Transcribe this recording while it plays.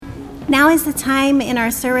Now is the time in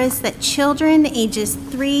our service that children ages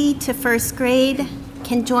 3 to first grade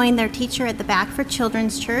can join their teacher at the back for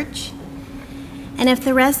Children's Church. And if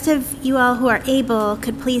the rest of you all who are able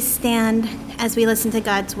could please stand as we listen to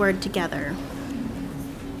God's word together.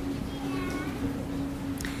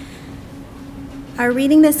 Our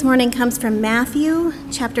reading this morning comes from Matthew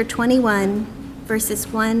chapter 21, verses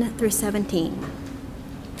 1 through 17.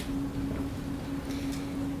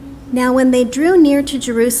 Now when they drew near to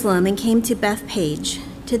Jerusalem and came to Bethphage,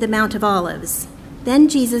 to the Mount of Olives, then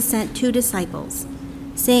Jesus sent 2 disciples,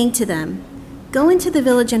 saying to them, "Go into the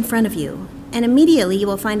village in front of you, and immediately you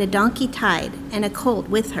will find a donkey tied and a colt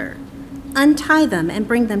with her. Untie them and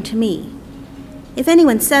bring them to me. If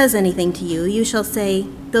anyone says anything to you, you shall say,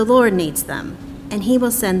 'The Lord needs them,' and he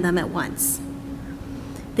will send them at once."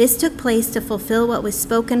 This took place to fulfill what was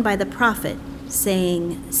spoken by the prophet,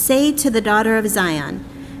 saying, "Say to the daughter of Zion,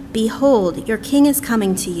 'Behold, your king is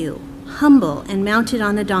coming to you, humble and mounted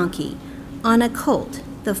on a donkey, on a colt,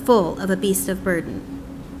 the foal of a beast of burden.'"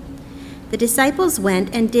 The disciples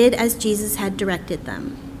went and did as Jesus had directed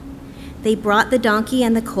them. They brought the donkey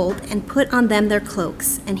and the colt and put on them their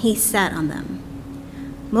cloaks, and he sat on them.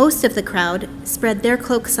 Most of the crowd spread their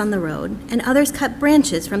cloaks on the road, and others cut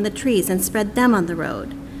branches from the trees and spread them on the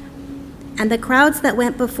road. And the crowds that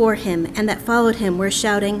went before him and that followed him were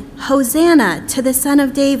shouting, "Hosanna to the Son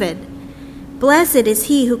of David! Blessed is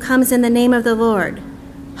he who comes in the name of the Lord!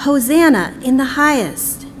 Hosanna in the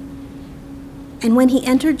highest!" And when he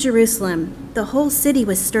entered Jerusalem, the whole city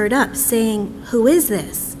was stirred up, saying, "Who is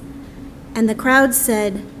this?" And the crowd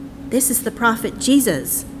said, "This is the prophet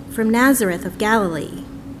Jesus from Nazareth of Galilee."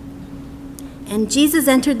 And Jesus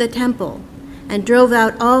entered the temple and drove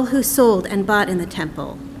out all who sold and bought in the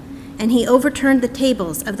temple. And he overturned the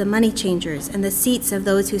tables of the money changers and the seats of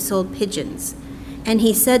those who sold pigeons. And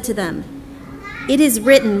he said to them, "It is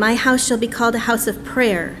written, 'My house shall be called a house of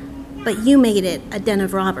prayer,' but you made it a den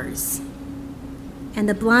of robbers." And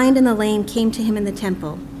the blind and the lame came to him in the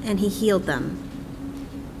temple, and he healed them.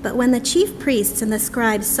 But when the chief priests and the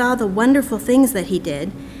scribes saw the wonderful things that he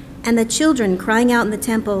did, and the children crying out in the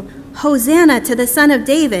temple, "Hosanna to the Son of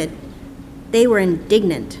David," they were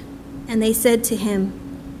indignant. And they said to him,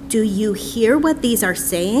 "Do you hear what these are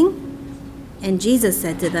saying?" And Jesus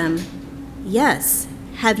said to them, "Yes.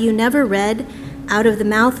 Have you never read, 'Out of the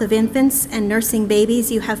mouth of infants and nursing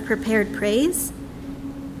babies you have prepared praise'?"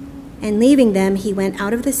 And leaving them, he went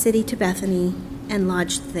out of the city to Bethany and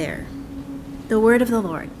lodged there. The word of the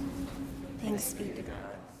Lord. Thanks be to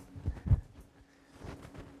God.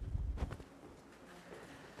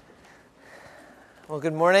 Well,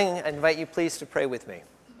 good morning. I invite you please to pray with me.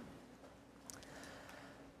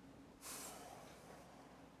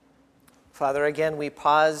 Father, again, we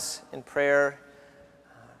pause in prayer,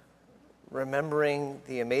 remembering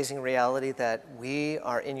the amazing reality that we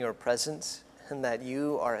are in your presence and that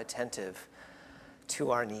you are attentive to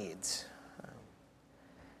our needs.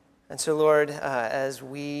 And so, Lord, as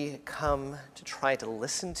we come to try to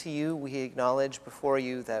listen to you, we acknowledge before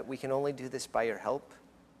you that we can only do this by your help.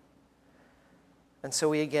 And so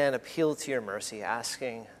we again appeal to your mercy,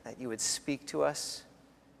 asking that you would speak to us,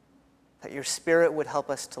 that your Spirit would help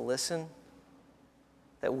us to listen,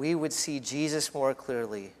 that we would see Jesus more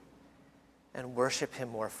clearly and worship him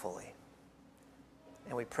more fully.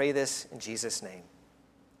 And we pray this in Jesus' name.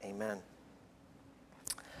 Amen.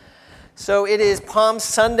 So it is Palm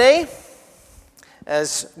Sunday,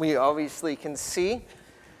 as we obviously can see.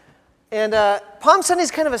 And Palm Sunday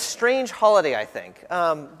is kind of a strange holiday, I think,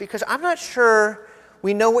 because I'm not sure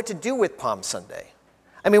we know what to do with Palm Sunday.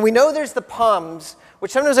 I mean, we know there's the palms,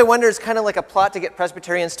 which sometimes I wonder is kind of like a plot to get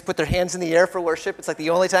Presbyterians to put their hands in the air for worship. It's like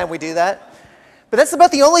the only time we do that. But that's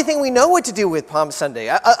about the only thing we know what to do with Palm Sunday.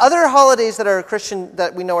 Other holidays that are Christian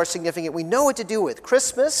that we know are significant, we know what to do with.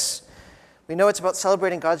 Christmas, we know it's about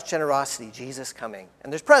celebrating God's generosity, Jesus coming.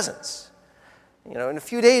 And there's presents. You know, in a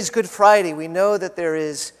few days, Good Friday, we know that there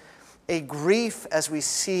is a grief as we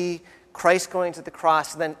see Christ going to the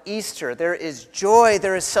cross. And then Easter, there is joy,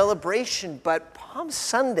 there is celebration. But Palm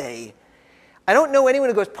Sunday, I don't know anyone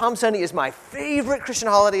who goes, Palm Sunday is my favorite Christian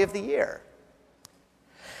holiday of the year.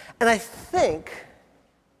 And I think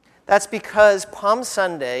that's because Palm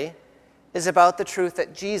Sunday is about the truth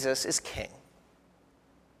that Jesus is king.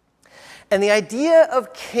 And the idea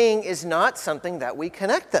of king is not something that we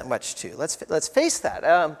connect that much to. Let's face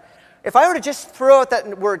that. If I were to just throw out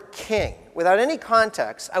that word king without any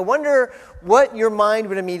context, I wonder what your mind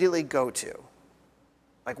would immediately go to.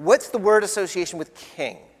 Like, what's the word association with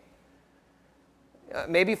king?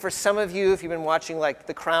 Maybe for some of you, if you've been watching like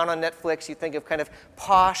The Crown on Netflix, you think of kind of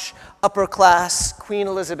posh, upper class Queen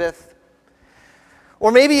Elizabeth.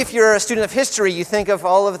 Or maybe if you're a student of history, you think of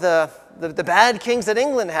all of the bad kings that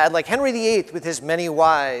England had, like Henry VIII with his many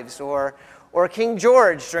wives, or King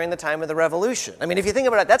George during the time of the Revolution. I mean, if you think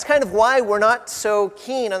about it, that's kind of why we're not so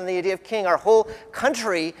keen on the idea of king. Our whole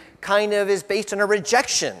country kind of is based on a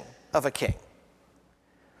rejection of a king.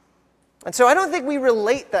 And so I don't think we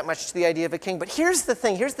relate that much to the idea of a king, but here's the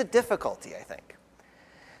thing, here's the difficulty, I think.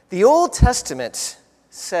 The Old Testament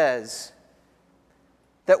says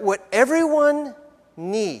that what everyone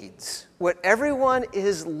needs, what everyone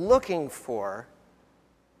is looking for,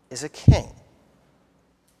 is a king.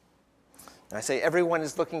 And I say everyone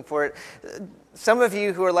is looking for it. Some of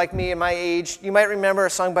you who are like me in my age, you might remember a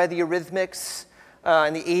song by the Eurythmics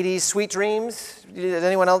in the 80s, Sweet Dreams. Does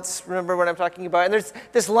anyone else remember what I'm talking about? And there's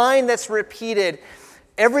this line that's repeated,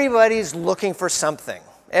 everybody's looking for something.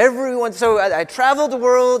 Everyone, so I traveled the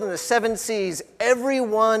world in the 7 seas.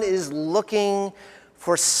 Everyone is looking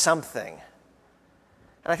for something.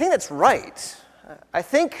 And I think that's right. I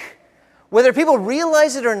think whether people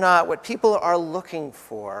realize it or not, what people are looking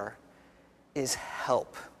for is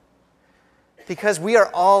help. Because we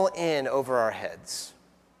are all in over our heads.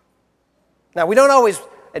 Now, we don't always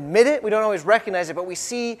admit it, we don't always recognize it, but we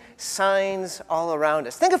see signs all around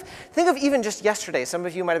us. Think of even just yesterday. Some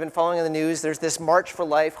of you might have been following in the news. There's this March for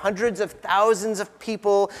Life. Hundreds of thousands of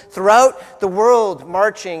people throughout the world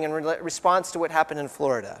marching in response to what happened in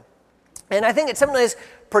Florida. And I think it's sometimes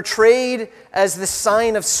portrayed as the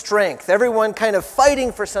sign of strength. Everyone kind of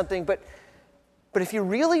fighting for something, but if you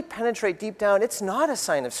really penetrate deep down, it's not a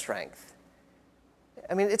sign of strength.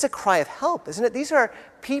 I mean, it's a cry of help, isn't it? These are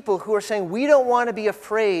people who are saying, we don't want to be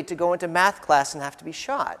afraid to go into math class and have to be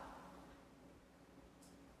shot.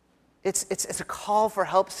 It's a call for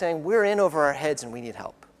help saying, we're in over our heads and we need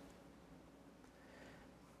help.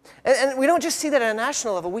 And we don't just see that at a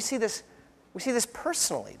national level. We see this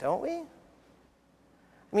personally, don't we?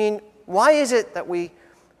 I mean, why is it that we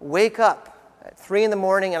wake up at 3 a.m.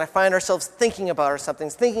 and I find ourselves thinking about something?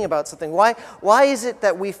 Why is it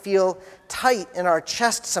that we feel tight in our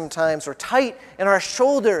chest sometimes or tight in our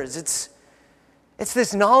shoulders? It's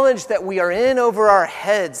this knowledge that we are in over our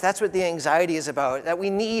heads. That's what the anxiety is about, that we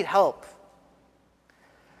need help.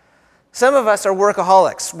 Some of us are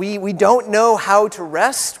workaholics. We don't know how to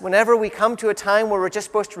rest. Whenever we come to a time where we're just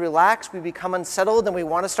supposed to relax, we become unsettled and we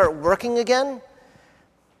want to start working again.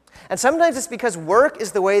 And sometimes it's because work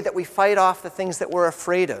is the way that we fight off the things that we're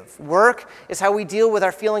afraid of. Work is how we deal with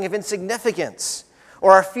our feeling of insignificance,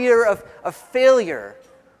 or our fear of failure,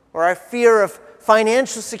 or our fear of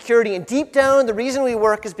financial security. And deep down, the reason we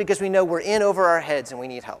work is because we know we're in over our heads and we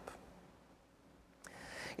need help.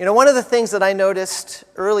 You know, one of the things that I noticed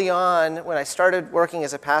early on when I started working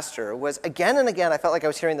as a pastor was again and again, I felt like I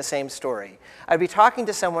was hearing the same story. I'd be talking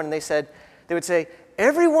to someone and they would say,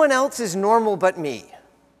 everyone else is normal but me.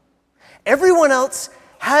 Everyone else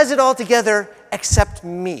has it all together except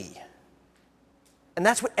me. And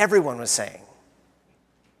that's what everyone was saying.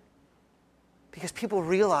 Because people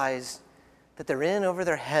realize that they're in over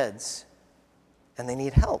their heads and they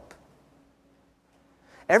need help.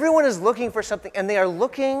 Everyone is looking for something, and they are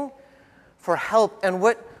looking for help. And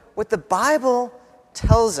what the Bible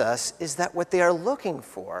tells us is that what they are looking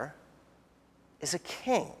for is a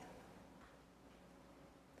king.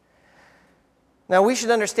 Now, we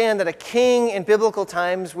should understand that a king in biblical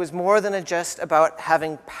times was more than just about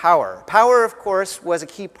having power. Power, of course, was a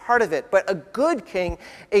key part of it, but a good king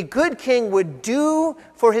would do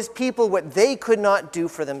for his people what they could not do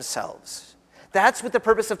for themselves. That's what the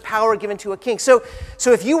purpose of power given to a king. So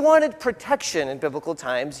if you wanted protection in biblical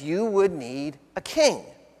times, you would need a king.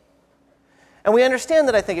 And we understand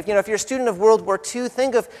that, I think, if you're a student of World War II,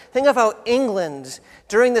 think of how England,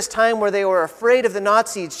 during this time where they were afraid of the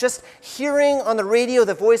Nazis, just hearing on the radio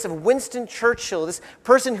the voice of Winston Churchill, this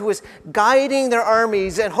person who was guiding their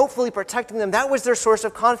armies and hopefully protecting them, that was their source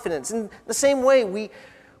of confidence. In the same way, we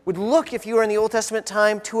would look, if you were in the Old Testament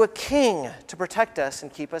time, to a king to protect us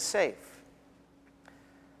and keep us safe.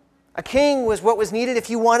 A king was what was needed if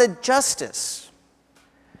you wanted justice.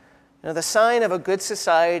 Now, the sign of a good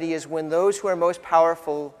society is when those who are most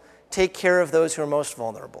powerful take care of those who are most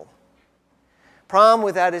vulnerable. Problem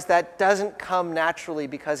with that is that doesn't come naturally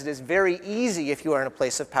because it is very easy, if you are in a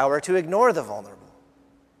place of power, to ignore the vulnerable.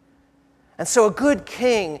 And so a good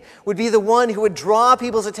king would be the one who would draw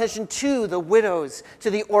people's attention to the widows, to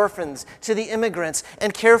the orphans, to the immigrants,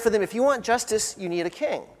 and care for them. If you want justice, you need a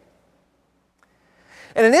king.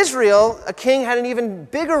 And in Israel, a king had an even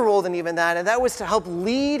bigger role than even that, and that was to help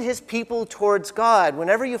lead his people towards God.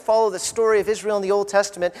 Whenever you follow the story of Israel in the Old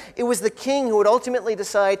Testament, it was the king who would ultimately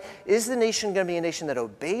decide, is the nation going to be a nation that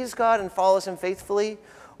obeys God and follows him faithfully,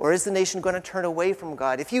 or is the nation going to turn away from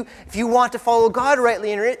God? If you want to follow God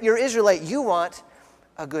rightly and you're Israelite, you want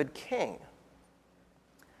a good king.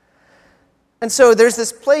 And so there's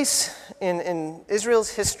this place in Israel's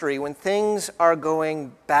history when things are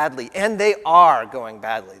going badly, and they are going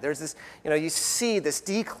badly. There's this, you see this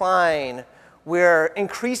decline where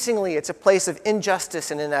increasingly it's a place of injustice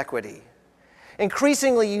and inequity.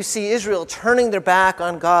 Increasingly you see Israel turning their back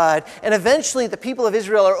on God, and eventually the people of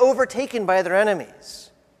Israel are overtaken by their enemies.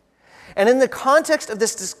 And in the context of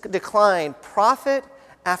this decline, prophet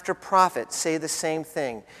after prophet say the same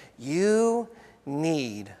thing. You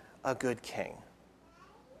need a good king.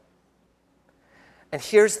 And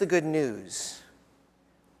here's the good news.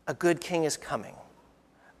 A good king is coming.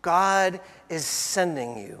 God is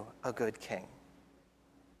sending you a good king.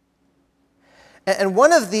 And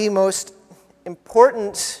one of the most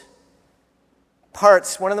important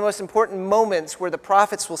parts, one of the most important moments where the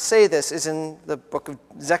prophets will say this is in the book of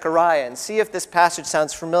Zechariah. And see if this passage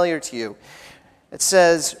sounds familiar to you. It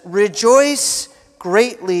says, "Rejoice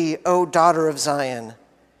greatly, O daughter of Zion.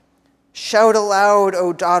 Shout aloud,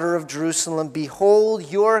 O daughter of Jerusalem.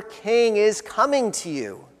 Behold, your king is coming to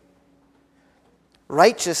you.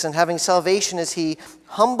 Righteous and having salvation is he,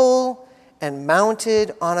 humble and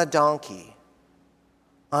mounted on a donkey,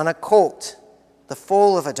 on a colt, the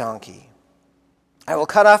foal of a donkey. I will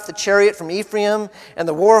cut off the chariot from Ephraim and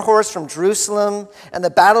the war horse from Jerusalem, and the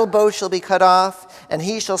battle bow shall be cut off, and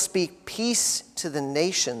he shall speak peace to the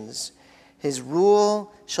nations. His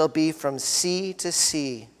rule shall be from sea to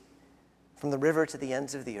sea, from the river to the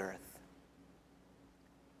ends of the earth."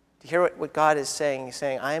 Do you hear what God is saying? He's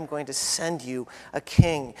saying, I am going to send you a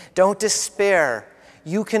king. Don't despair.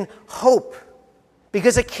 You can hope,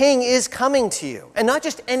 because a king is coming to you. And not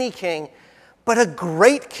just any king, but a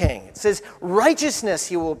great king. It says righteousness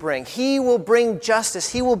he will bring. He will bring justice.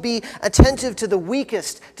 He will be attentive to the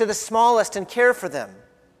weakest, to the smallest, and care for them.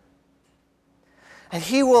 And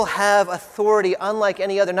he will have authority unlike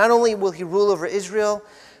any other. Not only will he rule over Israel,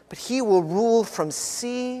 but he will rule from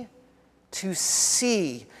sea to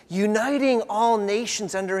sea, uniting all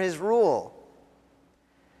nations under his rule.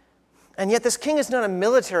 And yet this king is not a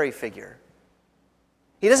military figure.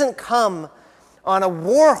 He doesn't come on a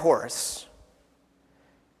war horse.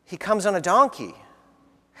 He comes on a donkey.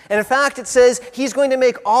 And in fact, it says he's going to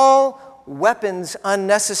make all weapons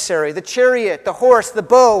unnecessary. The chariot, the horse, the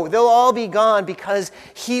bow, they'll all be gone because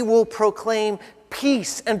he will proclaim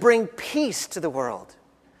peace and bring peace to the world.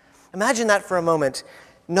 Imagine that for a moment,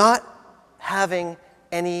 not having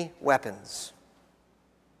any weapons,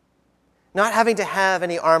 not having to have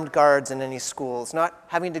any armed guards in any schools, not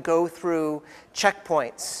having to go through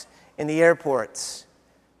checkpoints in the airports,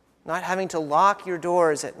 not having to lock your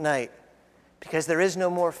doors at night because there is no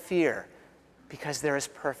more fear, because there is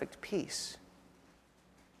perfect peace.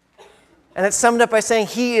 And it's summed up by saying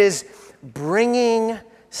he is bringing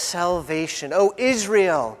salvation. O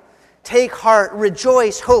Israel, take heart,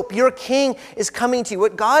 rejoice, hope. Your king is coming to you.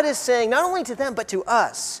 What God is saying, not only to them, but to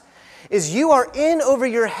us, is you are in over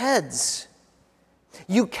your heads.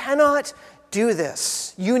 You cannot do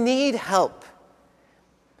this. You need help.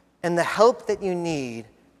 And the help that you need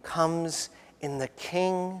comes in the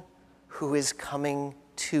king who is coming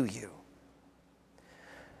to you.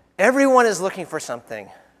 Everyone is looking for something,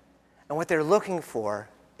 and what they're looking for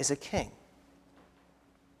is a king.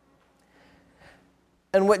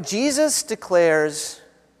 And what Jesus declares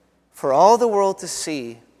for all the world to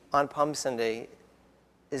see on Palm Sunday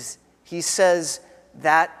is he says,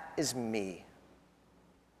 that is me.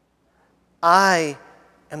 I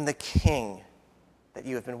am the king that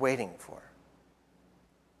you have been waiting for.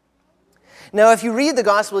 Now, if you read the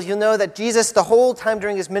Gospels, you'll know that Jesus, the whole time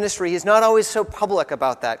during his ministry, is not always so public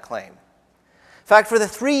about that claim. In fact, for the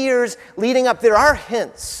 3 years leading up, there are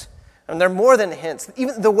hints, and they're more than hints.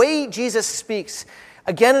 Even the way Jesus speaks,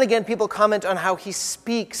 again and again, people comment on how he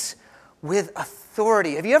speaks with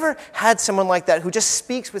authority. Have you ever had someone like that who just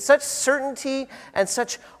speaks with such certainty and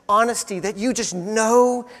such honesty that you just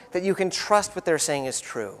know that you can trust what they're saying is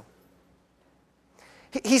true?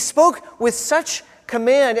 He spoke with such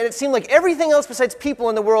command, and it seemed like everything else besides people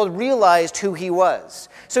in the world realized who he was.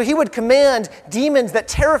 So he would command demons that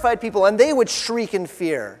terrified people, and they would shriek in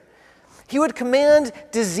fear. He would command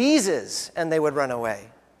diseases, and they would run away.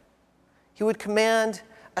 He would command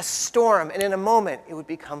a storm, and in a moment, it would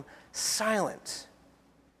become silent.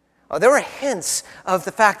 Oh, there were hints of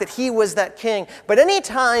the fact that he was that king, but any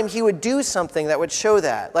time he would do something that would show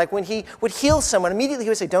that, like when he would heal someone, immediately he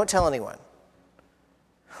would say, don't tell anyone.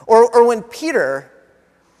 Or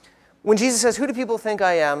when Jesus says, who do people think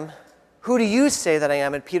I am? Who do you say that I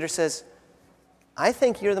am? And Peter says, I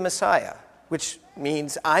think you're the Messiah, which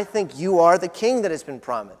means, I think you are the king that has been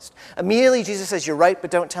promised. Immediately, Jesus says, you're right,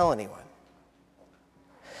 but don't tell anyone.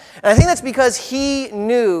 And I think that's because he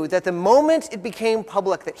knew that the moment it became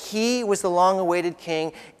public that he was the long-awaited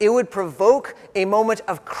king, it would provoke a moment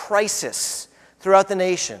of crisis throughout the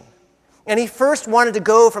nation. And he first wanted to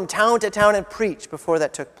go from town to town and preach before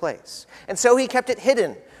that took place. And so he kept it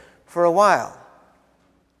hidden for a while.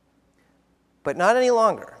 But not any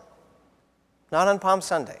longer. Not on Palm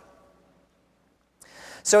Sunday.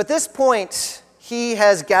 So at this point, he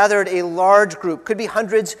has gathered a large group. Could be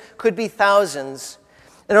hundreds, could be thousands.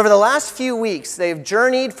 And over the last few weeks, they've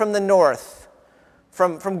journeyed from the north,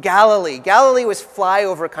 from Galilee. Galilee was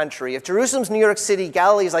flyover country. If Jerusalem's New York City,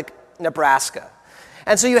 Galilee is like Nebraska.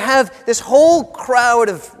 And so you have this whole crowd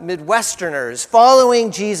of Midwesterners following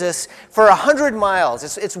Jesus for 100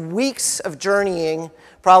 miles. It's weeks of journeying,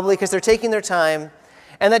 probably because they're taking their time.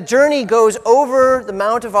 And that journey goes over the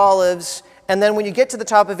Mount of Olives, and then when you get to the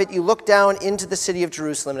top of it, you look down into the city of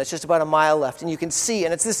Jerusalem, and it's just about a mile left, and you can see,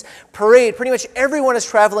 and it's this parade. Pretty much everyone is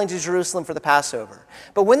traveling to Jerusalem for the Passover.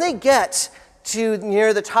 But when they get to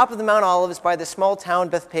near the top of the Mount Olives by the small town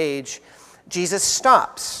Bethpage, Jesus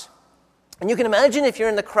stops. And you can imagine if you're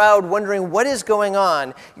in the crowd wondering what is going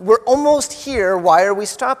on. We're almost here. Why are we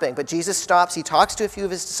stopping? But Jesus stops. He talks to a few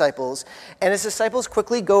of his disciples, and his disciples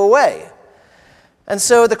quickly go away. And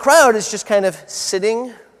so the crowd is just kind of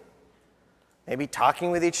sitting, maybe talking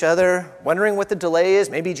with each other, wondering what the delay is.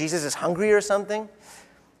 Maybe Jesus is hungry or something.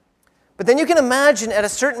 But then you can imagine at a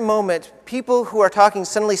certain moment, people who are talking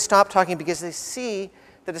suddenly stop talking because they see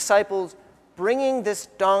the disciples bringing this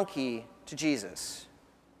donkey to Jesus.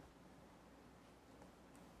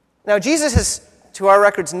 Now, Jesus has, to our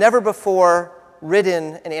records, never before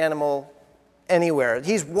ridden an animal anywhere.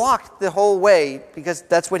 He's walked the whole way because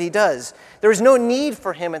that's what he does. There is no need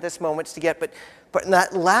for him at this moment to get, but in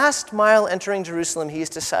that last mile entering Jerusalem, he is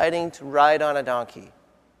deciding to ride on a donkey.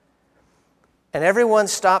 And everyone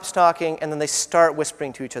stops talking, and then they start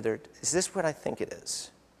whispering to each other, is this what I think it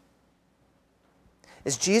is?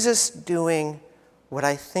 Is Jesus doing what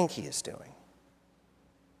I think he is doing?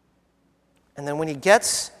 And then when he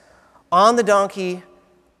gets on the donkey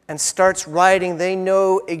and starts riding, they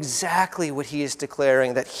know exactly what he is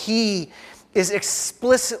declaring, that he is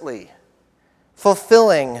explicitly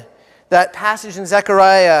fulfilling that passage in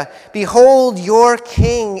Zechariah, behold, your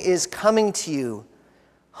king is coming to you,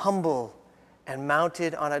 humble and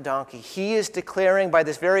mounted on a donkey. He is declaring by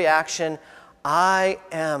this very action, I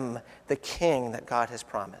am the king that God has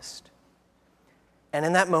promised. And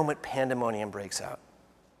in that moment, pandemonium breaks out.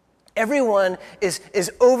 Everyone is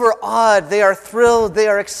overawed. They are thrilled. They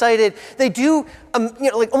are excited. They do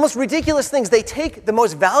like almost ridiculous things. They take the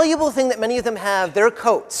most valuable thing that many of them have, their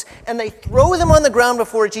coats, and they throw them on the ground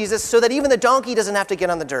before Jesus so that even the donkey doesn't have to get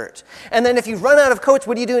on the dirt. And then if you run out of coats,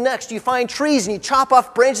 what do? Next? You find trees and you chop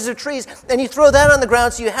off branches of trees and you throw that on the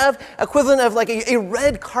ground so you have equivalent of like a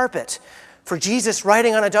red carpet for Jesus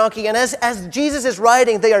riding on a donkey. And as Jesus is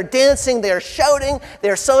riding, they are dancing, they are shouting, they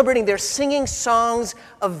are celebrating, they're singing songs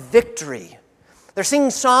of victory. They're singing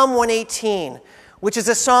Psalm 118, which is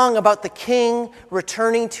a song about the king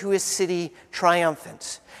returning to his city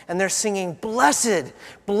triumphant. And they're singing, blessed,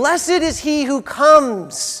 blessed is he who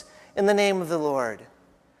comes in the name of the Lord.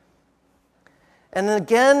 And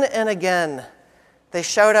again, they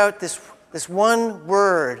shout out this one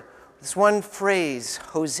word, this one phrase,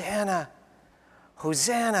 Hosanna.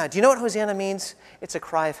 Hosanna. Do you know what Hosanna means? It's a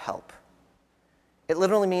cry of help. It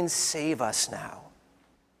literally means save us now.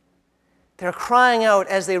 They're crying out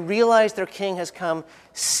as they realize their king has come,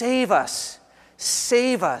 save us,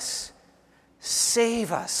 save us,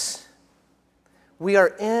 save us. We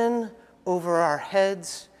are in over our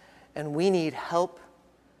heads and we need help.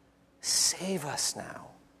 Save us now.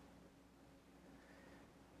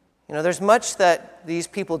 You know, there's much that these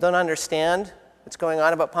people don't understand what's going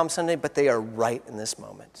on about Palm Sunday, but they are right in this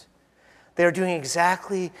moment. They are doing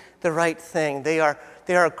exactly the right thing. They are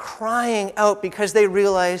crying out because they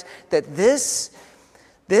realize that this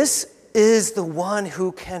is the one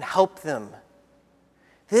who can help them.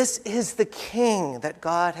 This is the king that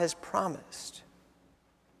God has promised.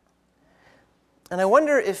 And I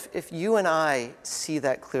wonder if you and I see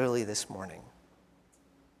that clearly this morning.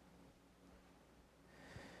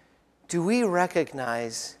 Do we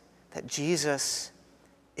recognize that Jesus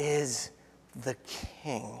is the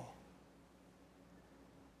king?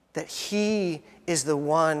 That he is the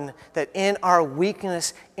one that in our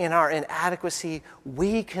weakness, in our inadequacy,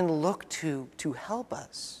 we can look to help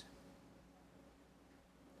us.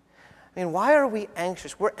 I mean, why are we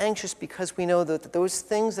anxious? We're anxious because we know that those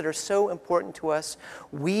things that are so important to us,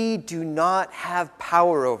 we do not have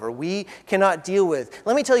power over. We cannot deal with.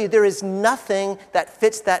 Let me tell you, there is nothing that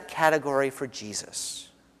fits that category for Jesus.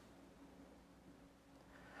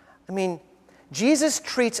 I mean, Jesus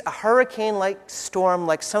treats a hurricane-like storm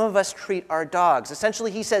like some of us treat our dogs.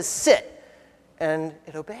 Essentially, he says, sit, and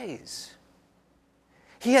it obeys.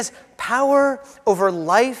 He has power over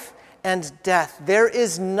life and death. There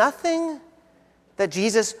is nothing that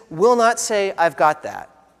Jesus will not say, I've got that.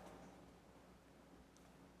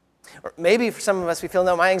 Or maybe for some of us, we feel,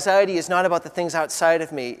 no, my anxiety is not about the things outside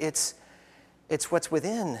of me. It's what's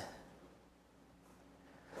within.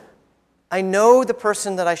 I know the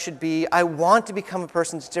person that I should be. I want to become a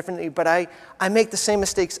person differently, but I make the same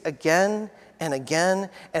mistakes again and again,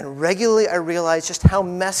 and regularly I realize just how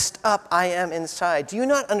messed up I am inside. Do you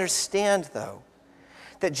not understand, though,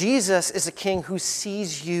 that Jesus is a king who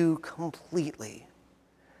sees you completely?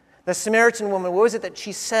 The Samaritan woman, what was it that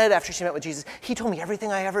she said after she met with Jesus? He told me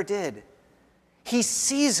everything I ever did. He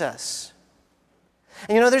sees us.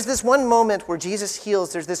 And you know, there's this one moment where Jesus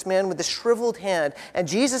heals. There's this man with the shriveled hand. And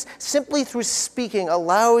Jesus, simply through speaking,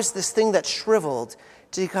 allows this thing that's shriveled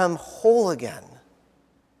to become whole again.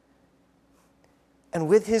 And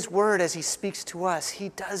with his word, as he speaks to us, he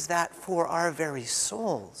does that for our very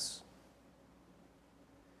souls.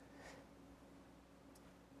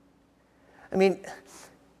 I mean,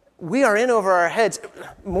 we are in over our heads.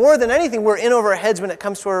 More than anything, we're in over our heads when it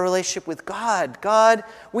comes to our relationship with God. God,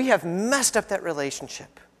 we have messed up that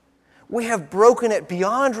relationship. We have broken it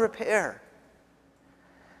beyond repair.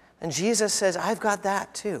 And Jesus says, I've got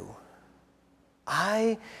that too.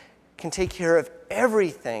 I can take care of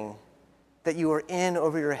everything that you are in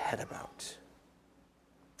over your head about.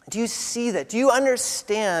 Do you see that? Do you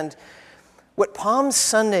understand what Palm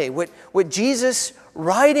Sunday, what Jesus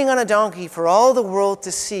riding on a donkey for all the world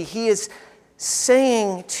to see, he is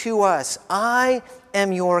saying to us, I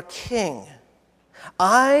am your king.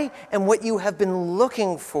 I am what you have been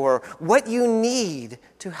looking for, what you need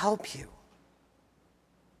to help you.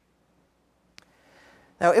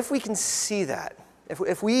 Now, if we can see that,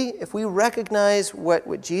 if we recognize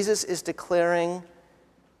what Jesus is declaring,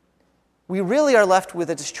 we really are left with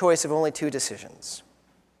a choice of only two decisions.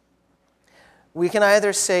 We can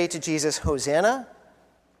either say to Jesus, Hosanna,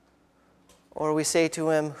 or we say to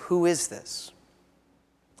him, who is this?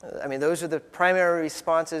 I mean, those are the primary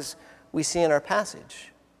responses we see in our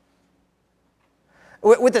passage.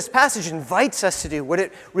 What this passage invites us to do, what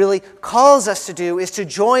it really calls us to do, is to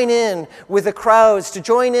join in with the crowds, to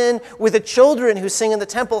join in with the children who sing in the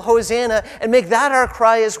temple, Hosanna, and make that our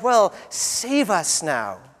cry as well. Save us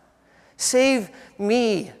now. Save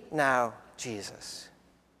me now, Jesus.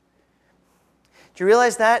 Do you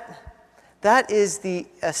realize that? That is the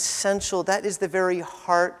essential, that is the very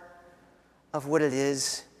heart of what it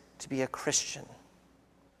is to be a Christian.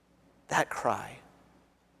 That cry.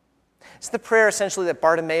 It's the prayer essentially that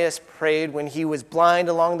Bartimaeus prayed when he was blind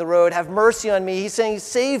along the road. Have mercy on me. He's saying,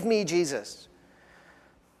 save me, Jesus.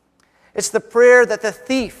 It's the prayer that the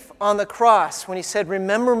thief on the cross, when he said,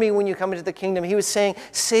 remember me when you come into the kingdom, he was saying,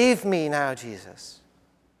 save me now, Jesus.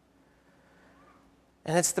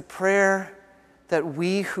 And it's the prayer that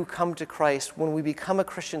we who come to Christ, when we become a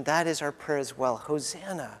Christian, that is our prayer as well.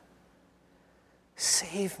 Hosanna.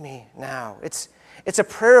 Save me now. It's a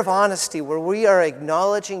prayer of honesty where we are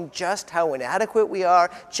acknowledging just how inadequate we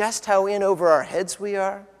are, just how in over our heads we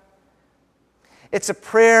are. It's a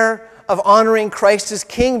prayer of honoring Christ as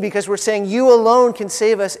King because we're saying you alone can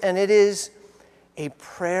save us, and it is a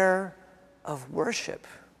prayer of worship.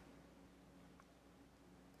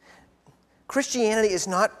 Christianity is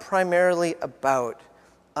not primarily about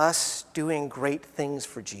us doing great things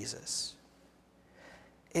for Jesus.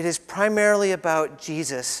 It is primarily about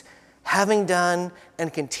Jesus having done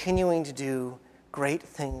and continuing to do great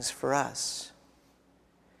things for us.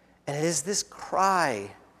 And it is this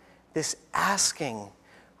cry, this asking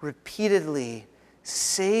repeatedly,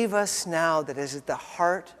 save us now, that is at the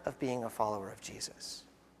heart of being a follower of Jesus.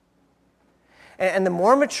 And the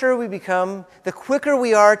more mature we become, the quicker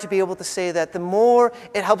we are to be able to say that, the more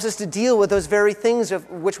it helps us to deal with those very things of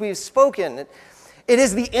which we've spoken. It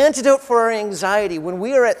is the antidote for our anxiety. When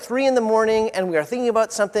we are at 3 a.m. and we are thinking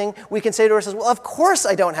about something, we can say to ourselves, well, of course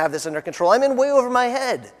I don't have this under control. I'm in way over my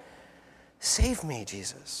head. Save me,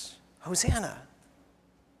 Jesus. Hosanna.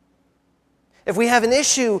 If we have an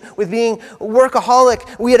issue with being a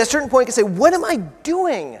workaholic, we at a certain point can say, what am I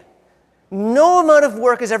doing? No amount of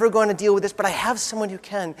work is ever going to deal with this, but I have someone who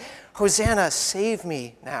can. Hosanna, save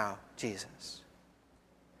me now, Jesus.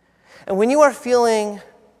 And when you are feeling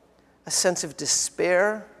a sense of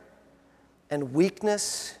despair, and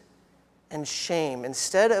weakness and shame,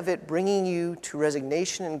 instead of it bringing you to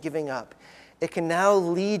resignation and giving up, it can now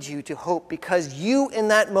lead you to hope, because you in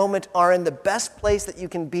that moment are in the best place that you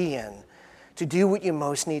can be in to do what you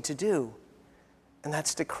most need to do. And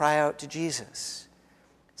that's to cry out to Jesus,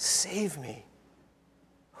 "Save me,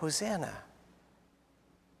 Hosanna."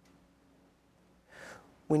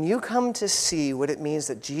 When you come to see what it means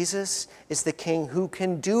that Jesus is the King who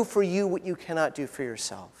can do for you what you cannot do for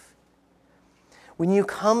yourself, when you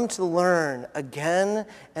come to learn again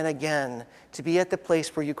and again to be at the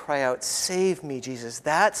place where you cry out, "Save me, Jesus,"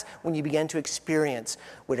 that's when you begin to experience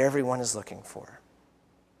what everyone is looking for.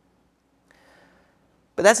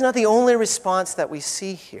 But that's not the only response that we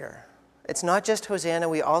see here. It's not just Hosanna,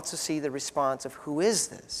 we also see the response of who is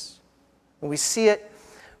this? And we see it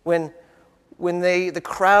when the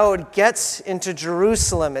crowd gets into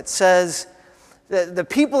Jerusalem. It says that the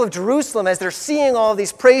people of Jerusalem, as they're seeing all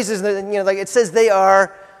these praises, it says they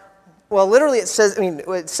are, well, literally it says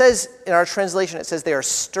in our translation, it says they are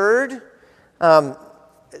stirred. A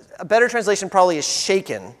better translation probably is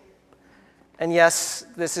shaken. And yes,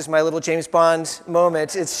 this is my little James Bond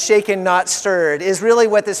moment. It's shaken, not stirred, is really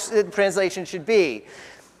what this translation should be.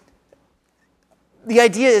 The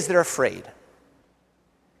idea is they're afraid.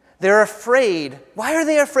 They're afraid. Why are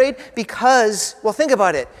they afraid? Because, well, think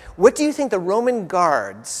about it. What do you think the Roman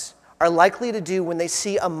guards are likely to do when they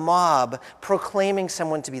see a mob proclaiming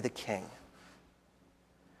someone to be the king?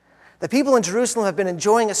 The people in Jerusalem have been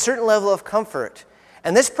enjoying a certain level of comfort,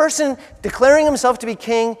 and this person declaring himself to be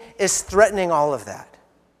king is threatening all of that.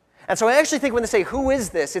 And so I actually think when they say, "Who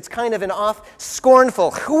is this?" it's kind of an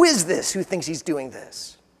scornful, "Who is this who thinks he's doing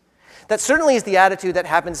this?" That certainly is the attitude that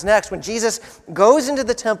happens next. When Jesus goes into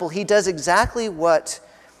the temple, he does exactly what,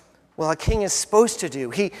 well, a king is supposed to do.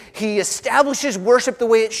 He establishes worship the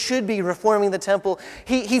way it should be, reforming the temple.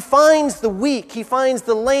 He finds the weak, he finds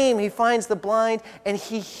the lame, he finds the blind, and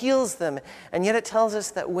he heals them. And yet it tells us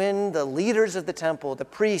that when the leaders of the temple, the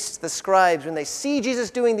priests, the scribes, when they see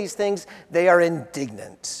Jesus doing these things, they are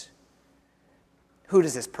indignant. Who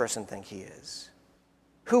does this person think he is?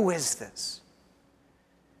 Who is this?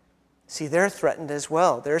 See, they're threatened as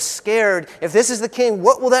well. They're scared. If this is the king,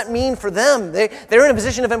 what will that mean for them? They're in a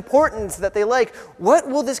position of importance that they like. What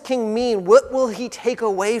will this king mean? What will he take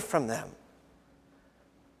away from them?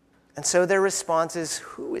 And so their response is,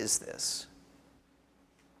 "Who is this?"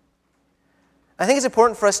 I think it's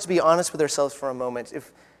important for us to be honest with ourselves for a moment.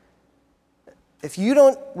 If you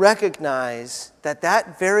don't recognize that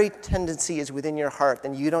that very tendency is within your heart,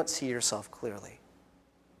 then you don't see yourself clearly.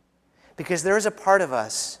 Because there is a part of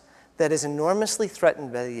us that is enormously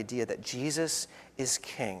threatened by the idea that Jesus is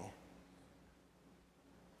king.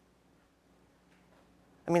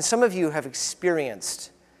 I mean, some of you have experienced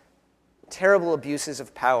terrible abuses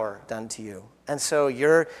of power done to you. And so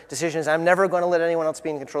your decision is, "I'm never going to let anyone else be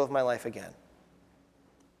in control of my life again."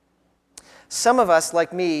 Some of us,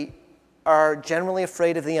 like me, are generally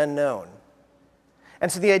afraid of the unknown.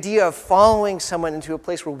 And so the idea of following someone into a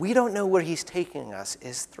place where we don't know where he's taking us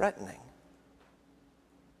is threatening.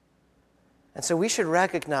 And so we should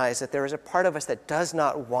recognize that there is a part of us that does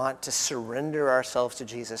not want to surrender ourselves to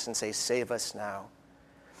Jesus and say, "Save us now."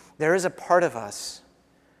 There is a part of us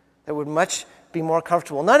that would much be more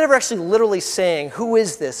comfortable, not ever actually literally saying, "Who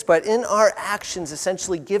is this?" but in our actions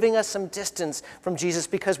essentially giving us some distance from Jesus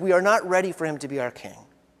because we are not ready for him to be our king.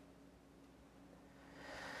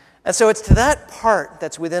 And so it's to that part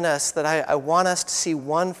that's within us that I want us to see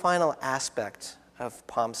one final aspect of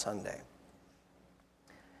Palm Sunday.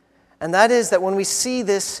 And that is that when we see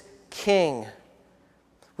this king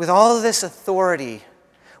with all of this authority,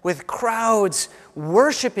 with crowds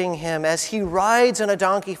worshiping him as he rides on a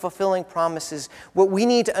donkey fulfilling promises, what we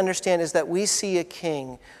need to understand is that we see a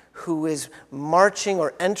king who is marching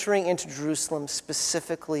or entering into Jerusalem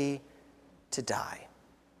specifically to die.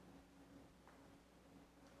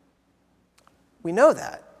 We know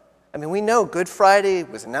that. I mean, we know Good Friday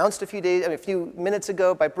was announced a few minutes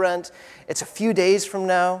ago by Brent. It's a few days from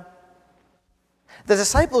now. The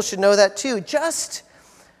disciples should know that too. Just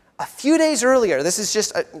a few days earlier, this is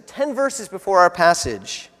just 10 verses before our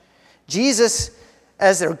passage, Jesus,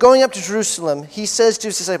 as they're going up to Jerusalem, he says to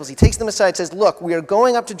his disciples, he takes them aside, says, "Look, we are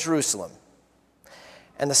going up to Jerusalem.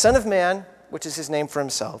 And the Son of Man," which is his name for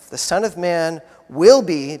himself, "the Son of Man will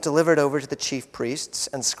be delivered over to the chief priests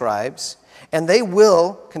and scribes, and they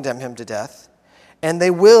will condemn him to death, and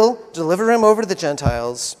they will deliver him over to the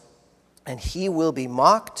Gentiles, and he will be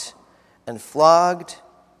mocked and flogged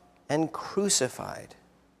and crucified,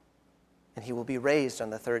 and he will be raised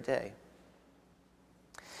on the third day."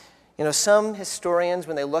 You know, some historians,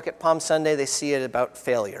 when they look at Palm Sunday, they see it about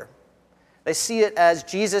failure. They see it as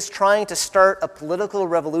Jesus trying to start a political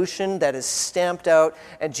revolution that is stamped out,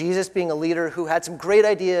 and Jesus being a leader who had some great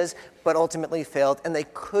ideas but ultimately failed, and they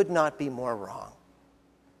could not be more wrong.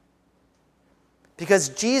 Because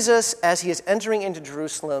Jesus, as he is entering into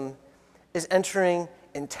Jerusalem, is entering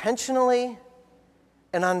intentionally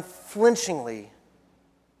and unflinchingly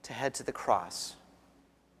to head to the cross.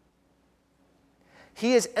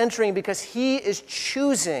 He is entering because he is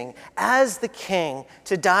choosing, as the king,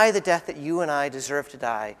 to die the death that you and I deserve to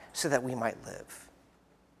die so that we might live.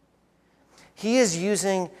 He is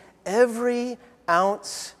using every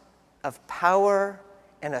ounce of power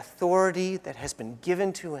and authority that has been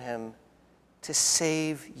given to him to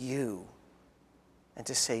save you and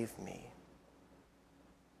to save me.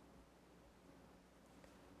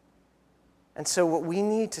 And so what we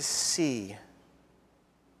need to see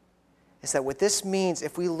is that what this means,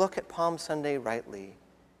 if we look at Palm Sunday rightly,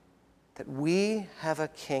 that we have a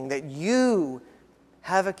king, that you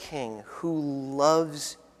have a king who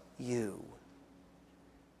loves you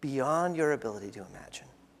beyond your ability to imagine.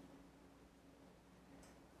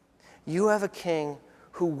 You have a king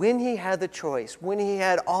who, when he had the choice, when he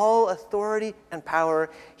had all authority and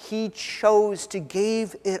power, he chose to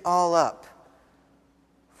give it all up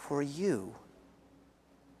for you.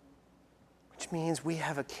 Which means we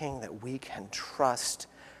have a king that we can trust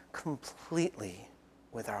completely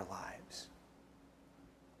with our lives.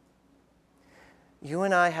 You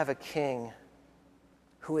and I have a king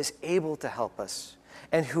who is able to help us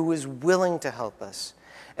and who is willing to help us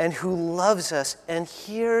and who loves us and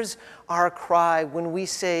hears our cry when we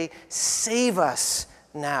say, "Save us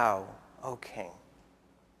now, O King."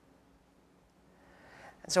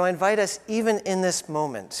 And so I invite us, even in this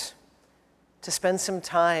moment, to spend some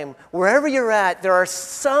time, wherever you're at, there are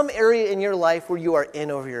some area in your life where you are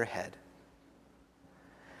in over your head.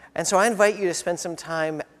 And so I invite you to spend some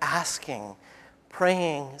time asking,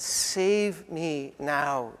 praying, "Save me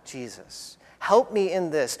now, Jesus. Help me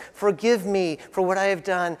in this. Forgive me for what I have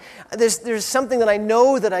done. There's something that I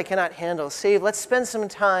know that I cannot handle. Let's spend some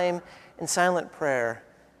time in silent prayer,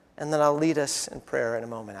 and then I'll lead us in prayer in a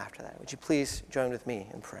moment after that. Would you please join with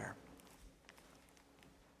me in prayer?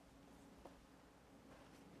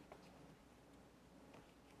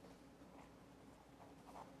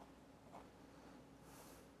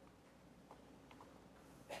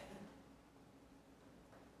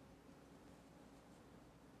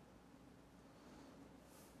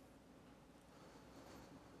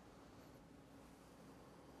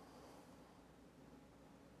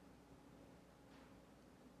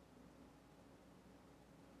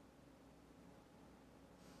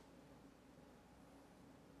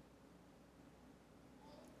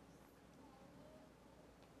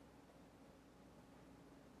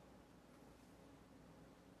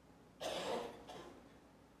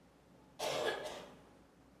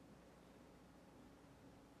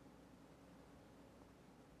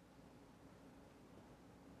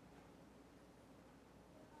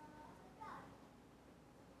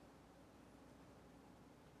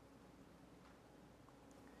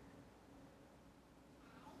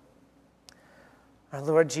 Our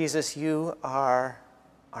Lord Jesus, you are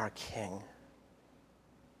our King.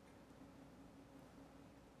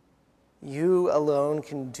 You alone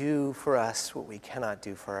can do for us what we cannot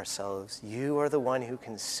do for ourselves. You are the one who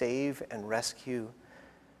can save and rescue.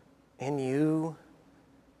 In you,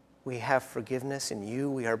 we have forgiveness. In you,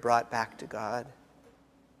 we are brought back to God.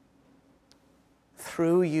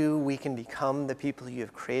 Through you, we can become the people you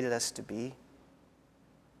have created us to be.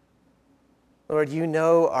 Lord, you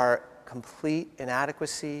know our complete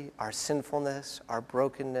inadequacy, our sinfulness, our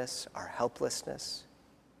brokenness, our helplessness.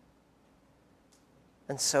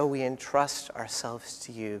 And so we entrust ourselves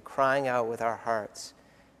to you, crying out with our hearts,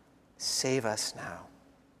 "Save us now."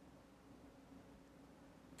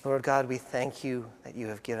 Lord God, we thank you that you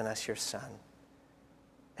have given us your Son.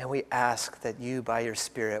 And we ask that you, by your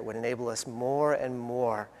Spirit, would enable us more and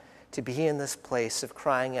more to be in this place of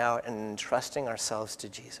crying out and entrusting ourselves to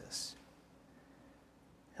Jesus.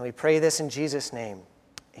 And we pray this in Jesus' name.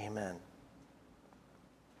 Amen.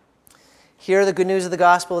 Hear the good news of the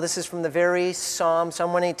gospel. This is from the very Psalm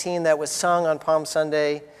 118, that was sung on Palm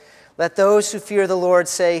Sunday. Let those who fear the Lord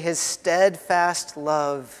say, "His steadfast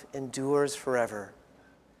love endures forever."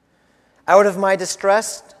 Out of my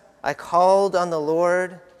distress, I called on the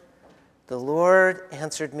Lord. The Lord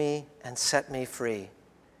answered me and set me free.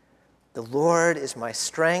 The Lord is my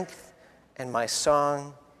strength and my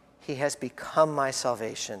song. He has become my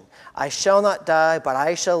salvation. I shall not die, but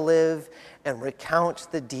I shall live and recount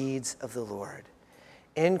the deeds of the Lord.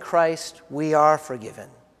 In Christ we are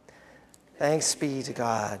forgiven. Thanks be to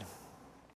God.